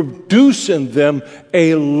produce in them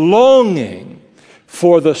a longing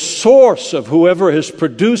for the source of whoever has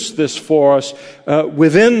produced this for us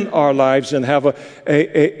within our lives, and have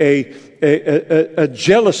a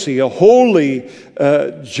jealousy, a holy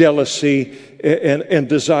jealousy and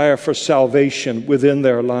desire for salvation within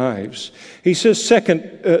their lives. He says,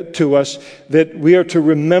 second, to us, that we are to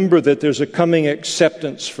remember that there's a coming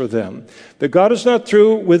acceptance for them. That God is not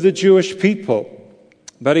through with the Jewish people,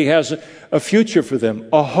 but He has a future for them,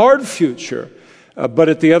 a hard future. But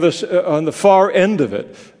at the other, on the far end of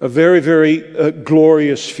it, a very, very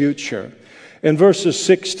glorious future. In verses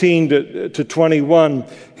 16 to 21,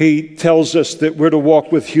 he tells us that we're to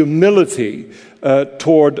walk with humility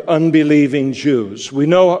toward unbelieving Jews. We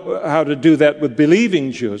know how to do that with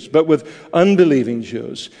believing Jews, but with unbelieving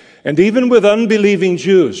Jews. And even with unbelieving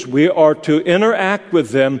Jews, we are to interact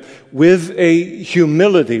with them with a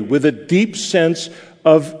humility, with a deep sense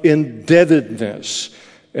of indebtedness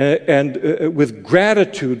and with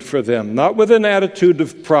gratitude for them, not with an attitude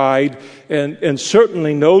of pride, and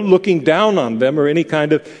certainly no looking down on them or any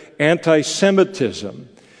kind of anti-Semitism.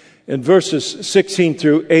 In verses 16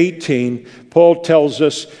 through 18, Paul tells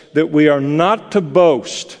us that we are not to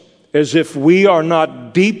boast as if we are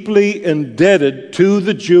not deeply indebted to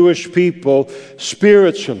the Jewish people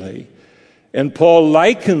spiritually. And Paul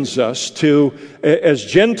likens us to, as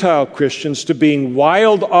Gentile Christians, to being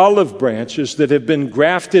wild olive branches that have been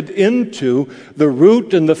grafted into the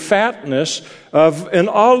root and the fatness of an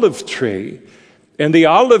olive tree. And the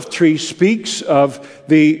olive tree speaks of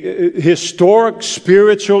the historic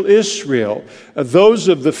spiritual Israel, those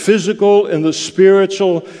of the physical and the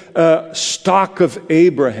spiritual stock of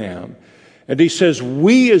Abraham. And he says,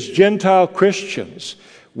 we as Gentile Christians,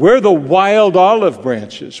 we're the wild olive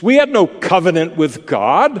branches. We had no covenant with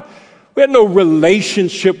God. We had no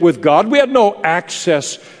relationship with God. We had no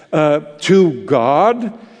access to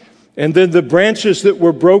God. And then the branches that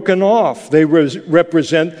were broken off, they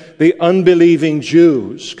represent the unbelieving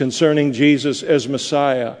Jews concerning Jesus as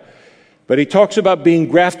Messiah. But he talks about being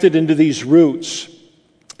grafted into these roots.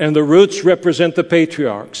 And the roots represent the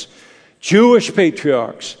patriarchs, Jewish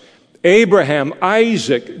patriarchs, Abraham,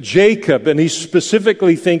 Isaac, Jacob, and he's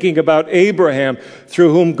specifically thinking about Abraham,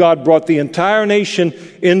 through whom God brought the entire nation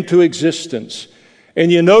into existence. And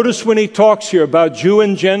you notice when he talks here about Jew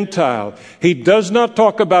and Gentile, he does not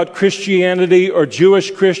talk about Christianity or Jewish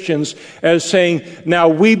Christians as saying, now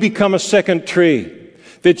we become a second tree.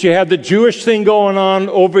 That you have the Jewish thing going on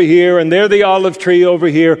over here, and they're the olive tree over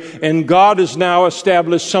here, and God has now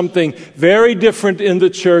established something very different in the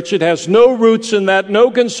church. It has no roots in that,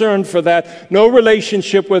 no concern for that, no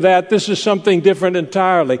relationship with that. This is something different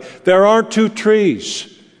entirely. There aren't two trees.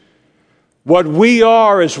 What we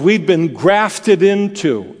are is we've been grafted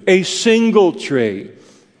into a single tree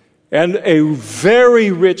and a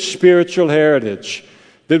very rich spiritual heritage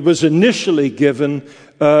that was initially given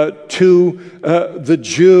to the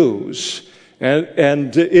Jews.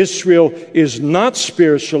 And Israel is not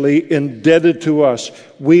spiritually indebted to us.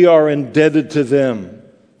 We are indebted to them.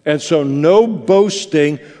 And so no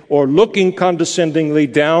boasting or looking condescendingly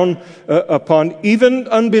down upon even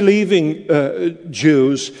unbelieving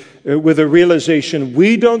Jews with a realization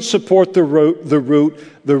we don't support the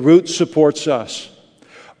root supports us.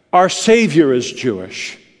 Our Savior is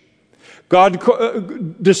Jewish.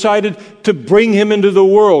 God decided to bring him into the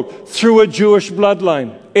world through a Jewish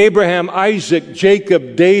bloodline. Abraham, Isaac,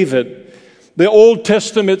 Jacob, David. The Old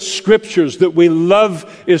Testament scriptures that we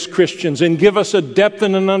love as Christians and give us a depth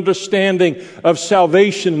and an understanding of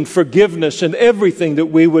salvation and forgiveness and everything that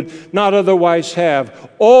we would not otherwise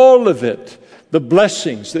have. All of it, the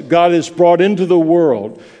blessings that God has brought into the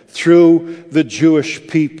world through the Jewish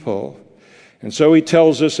people. And so he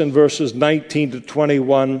tells us in verses 19 to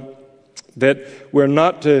 21 that we're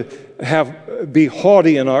not to be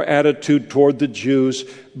haughty in our attitude toward the Jews,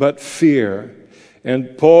 but fear.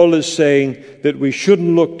 And Paul is saying that we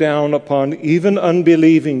shouldn't look down upon even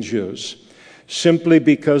unbelieving Jews simply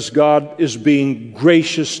because God is being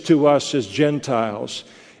gracious to us as Gentiles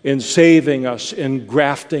in saving us, in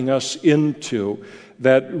grafting us into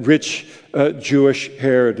that rich Jewish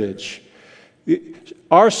heritage.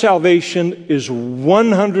 Our salvation is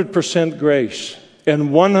 100% grace and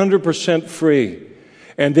 100% free.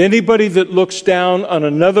 And anybody that looks down on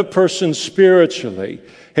another person spiritually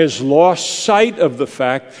has lost sight of the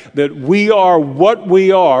fact that we are what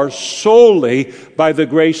we are solely by the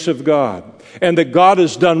grace of God. And that God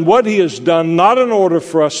has done what he has done, not in order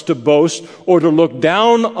for us to boast or to look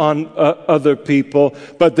down on other people,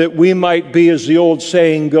 but that we might be, as the old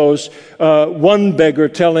saying goes, one beggar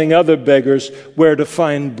telling other beggars where to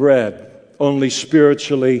find bread, only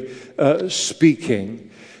spiritually speaking.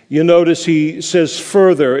 You notice he says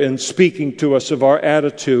further in speaking to us of our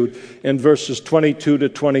attitude in verses 22 to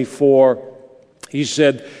 24, he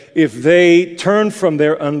said, if they turn from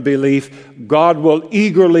their unbelief, God will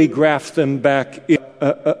eagerly graft them back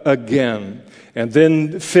again. And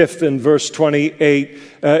then fifth, in verse 28,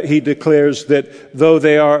 he declares that though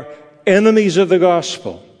they are enemies of the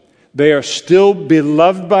gospel, they are still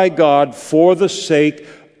beloved by God for the sake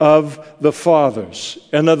of the fathers.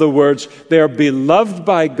 In other words, they are beloved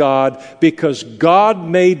by God because God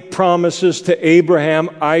made promises to Abraham,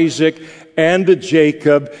 Isaac, and to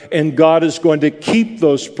Jacob, and God is going to keep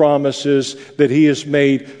those promises that he has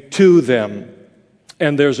made to them.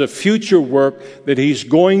 And there's a future work that he's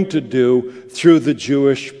going to do through the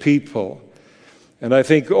Jewish people. And I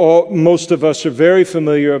think most of us are very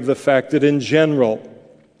familiar of the fact that in general,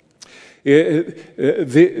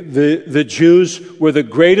 The Jews were the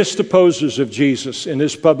greatest opposers of Jesus in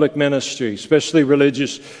his public ministry, especially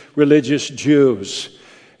religious Jews.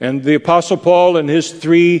 And the Apostle Paul in his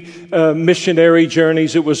 3 missionary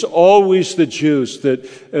journeys, it was always the Jews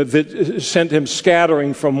that sent him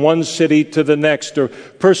scattering from one city to the next, or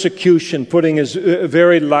persecution, putting his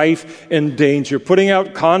very life in danger, putting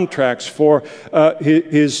out contracts for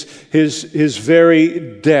his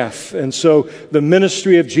very death. And so the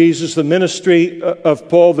ministry of Jesus, the ministry of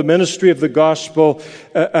Paul, the ministry of the gospel,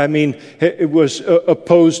 it was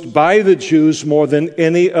opposed by the Jews more than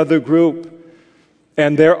any other group.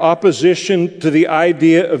 And their opposition to the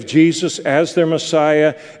idea of Jesus as their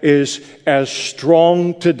Messiah is as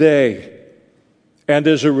strong today. And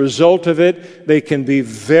as a result of it, they can be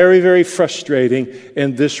very, very frustrating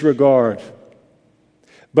in this regard.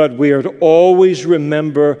 But we are to always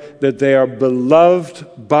remember that they are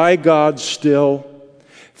beloved by God still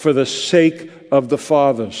for the sake of the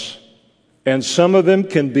fathers. And some of them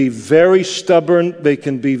can be very stubborn. They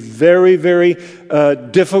can be very, very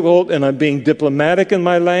difficult, and I'm being diplomatic in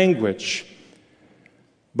my language.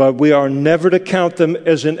 But we are never to count them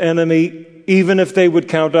as an enemy, even if they would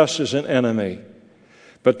count us as an enemy.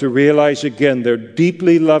 But to realize again, they're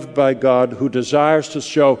deeply loved by God, who desires to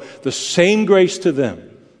show the same grace to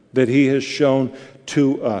them that he has shown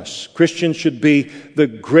to us. Christians should be the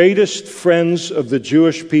greatest friends of the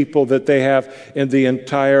Jewish people that they have in the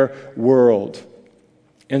entire world.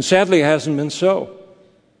 And sadly, it hasn't been so.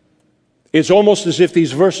 It's almost as if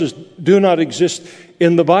these verses do not exist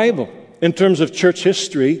in the Bible in terms of church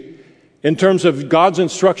history, in terms of God's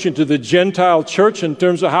instruction to the Gentile church, in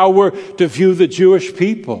terms of how we're to view the Jewish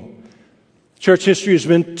people. Church history has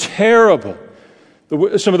been terrible.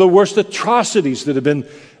 Some of the worst atrocities that have been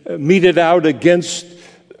meted out against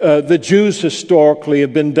the Jews historically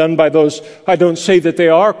have been done by those, I don't say that they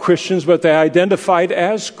are Christians, but they identified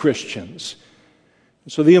as Christians.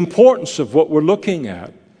 So the importance of what we're looking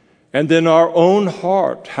at, and in our own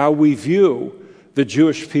heart, how we view the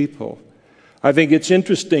Jewish people. I think it's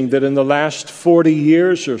interesting that in the last 40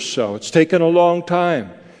 years or so, it's taken a long time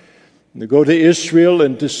to go to Israel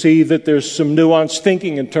and to see that there's some nuanced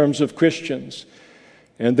thinking in terms of Christians.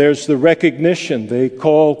 And there's the recognition. They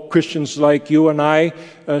call Christians like you and I,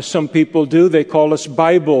 some people do, they call us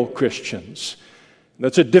Bible Christians.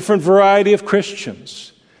 That's a different variety of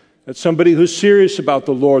Christians. That's somebody who's serious about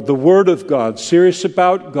the Lord, the Word of God, serious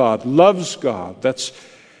about God, loves God.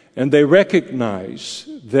 And they recognize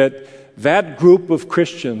that group of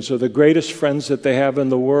Christians are the greatest friends that they have in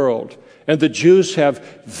the world. And the Jews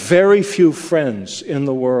have very few friends in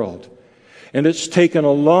the world. And it's taken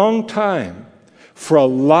a long time for a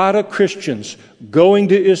lot of Christians going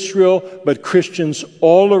to Israel, but Christians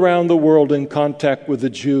all around the world in contact with the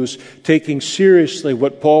Jews, taking seriously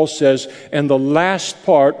what Paul says, and the last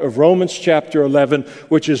part of Romans chapter 11,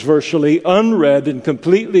 which is virtually unread and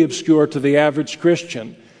completely obscure to the average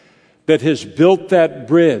Christian, that has built that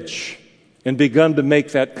bridge and begun to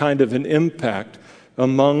make that kind of an impact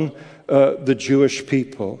among the Jewish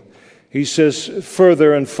people. He says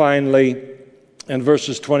further and finally, in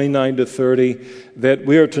verses 29 to 30, that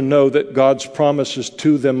we are to know that God's promises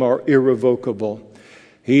to them are irrevocable.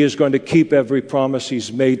 He is going to keep every promise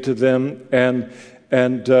He's made to them,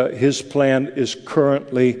 and His plan is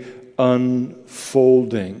currently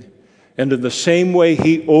unfolding. And in the same way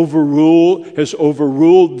He has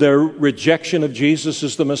overruled their rejection of Jesus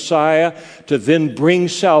as the Messiah to then bring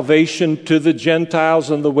salvation to the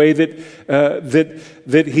Gentiles in the way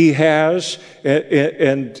that He has,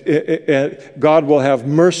 and God will have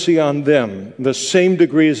mercy on them in the same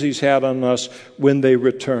degree as He's had on us when they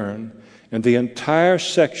return. And the entire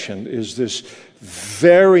section is this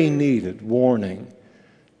very needed warning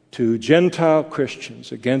to Gentile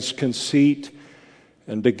Christians against conceit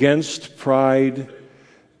and against pride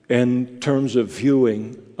in terms of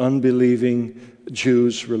viewing unbelieving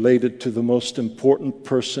Jews related to the most important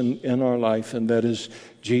person in our life, and that is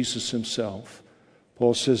Jesus Himself.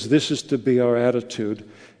 Paul says this is to be our attitude,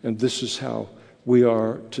 and this is how we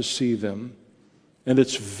are to see them. And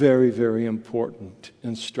it's very, very important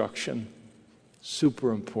instruction.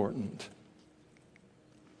 Super important.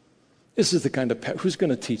 This is the kind of who's going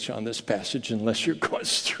to teach on this passage unless you're going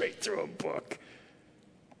straight through a book?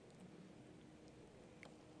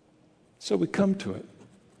 So we come to it.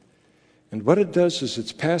 And what it does is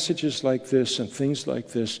it's passages like this and things like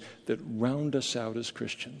this that round us out as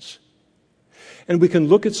Christians. And we can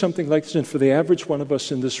look at something like this, and for the average one of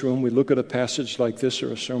us in this room, we look at a passage like this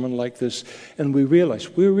or a sermon like this, and we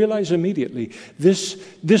realize immediately,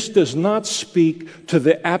 this does not speak to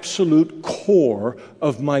the absolute core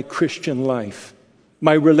of my Christian life.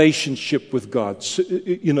 my relationship with God,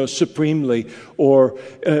 supremely, or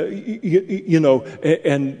and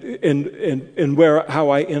how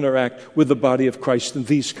I interact with the body of Christ and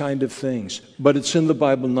these kind of things. But it's in the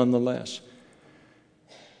Bible nonetheless.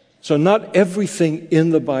 So not everything in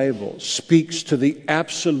the Bible speaks to the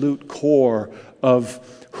absolute core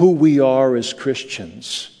of who we are as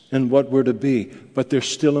Christians and what we're to be, but they're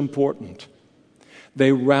still important.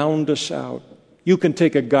 They round us out. You can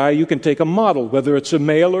take a guy, you can take a model, whether it's a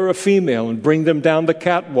male or a female, and bring them down the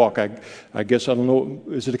catwalk. I guess, I don't know,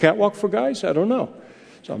 is it a catwalk for guys? I don't know.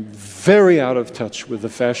 So I'm very out of touch with the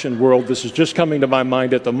fashion world. This is just coming to my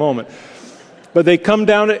mind at the moment. But they come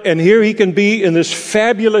down, and here he can be in this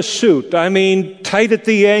fabulous suit. I mean, tight at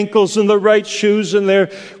the ankles and the right shoes, and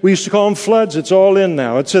we used to call them floods. It's all in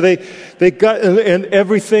now. And so they got, and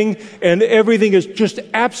everything is just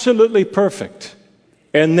absolutely perfect.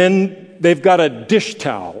 And then they've got a dish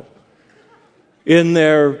towel in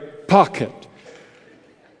their pocket.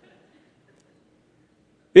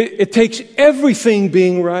 It takes everything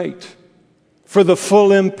being right for the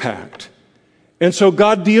full impact. And so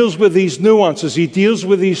God deals with these nuances. He deals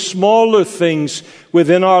with these smaller things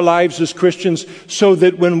within our lives as Christians so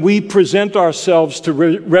that when we present ourselves to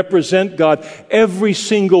represent God, every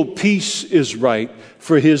single piece is right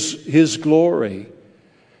for His glory.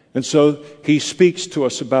 And so He speaks to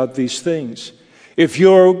us about these things. If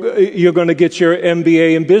you're going to get your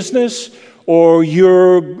MBA in business, or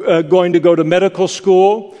you're going to go to medical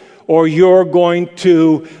school, or you're going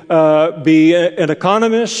to be an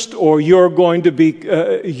economist, or you're going to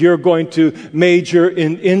major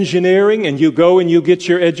in engineering, and you go and you get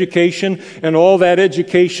your education, and all that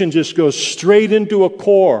education just goes straight into a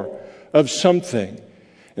core of something.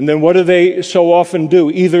 And then what do they so often do?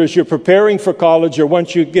 Either as you're preparing for college or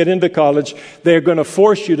once you get into college, they're going to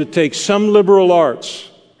force you to take some liberal arts.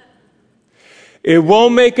 It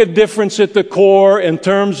won't make a difference at the core in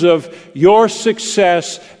terms of your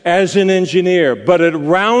success as an engineer, but it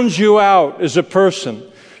rounds you out as a person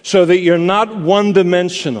so that you're not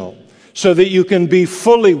one-dimensional, so that you can be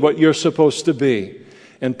fully what you're supposed to be.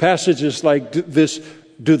 And passages like this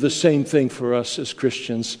do the same thing for us as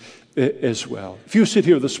Christians as well. If you sit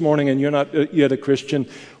here this morning and you're not yet a Christian,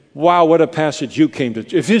 wow, what a passage you came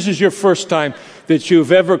to. If this is your first time that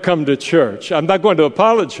you've ever come to church, I'm not going to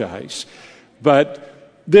apologize,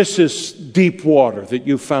 but this is deep water that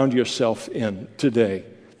you found yourself in today.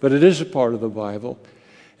 But it is a part of the Bible,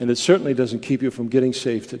 and it certainly doesn't keep you from getting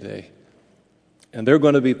saved today. And there are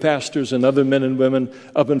going to be pastors and other men and women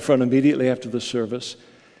up in front immediately after the service,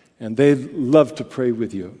 and they'd love to pray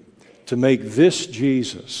with you to make this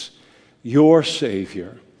Jesus your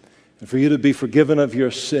Savior, and for you to be forgiven of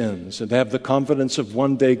your sins and to have the confidence of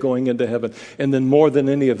one day going into heaven, and then more than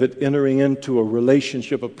any of it, entering into a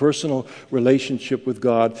relationship, a personal relationship with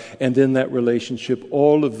God, and in that relationship,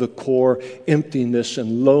 all of the core emptiness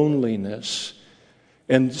and loneliness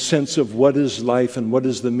and sense of what is life and what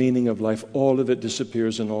is the meaning of life, all of it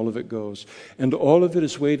disappears and all of it goes. And all of it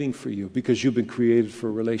is waiting for you because you've been created for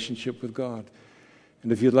a relationship with God.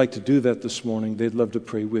 And if you'd like to do that this morning, they'd love to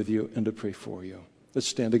pray with you and to pray for you. Let's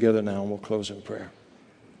stand together now and we'll close in prayer.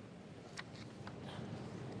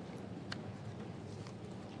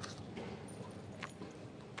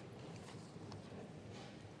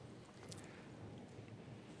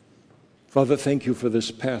 Father, thank you for this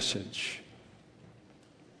passage.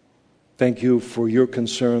 Thank you for your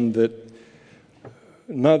concern that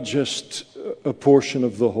not just a portion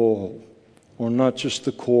of the whole, or not just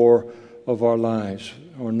the core of our lives,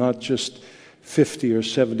 or not just 50 or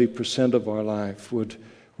 70% of our life would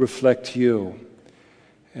reflect you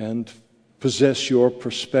and possess your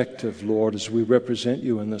perspective, Lord, as we represent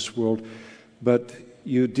you in this world. But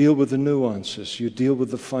you deal with the nuances, you deal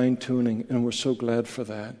with the fine-tuning, and we're so glad for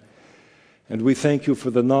that. And we thank you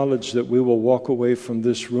for the knowledge that we will walk away from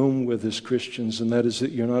this room with as Christians, and that is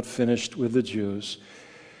that you're not finished with the Jews.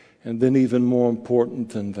 And then even more important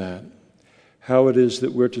than that, how it is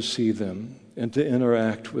that we're to see them and to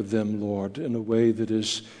interact with them, Lord, in a way that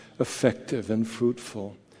is effective and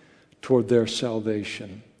fruitful toward their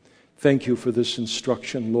salvation. Thank you for this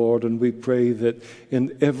instruction, Lord, and we pray that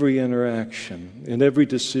in every interaction, in every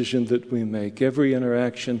decision that we make, every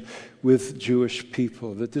interaction with Jewish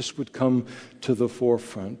people, that this would come to the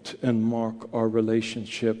forefront and mark our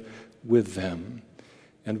relationship with them.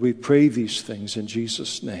 And we pray these things in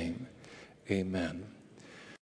Jesus' name. Amen.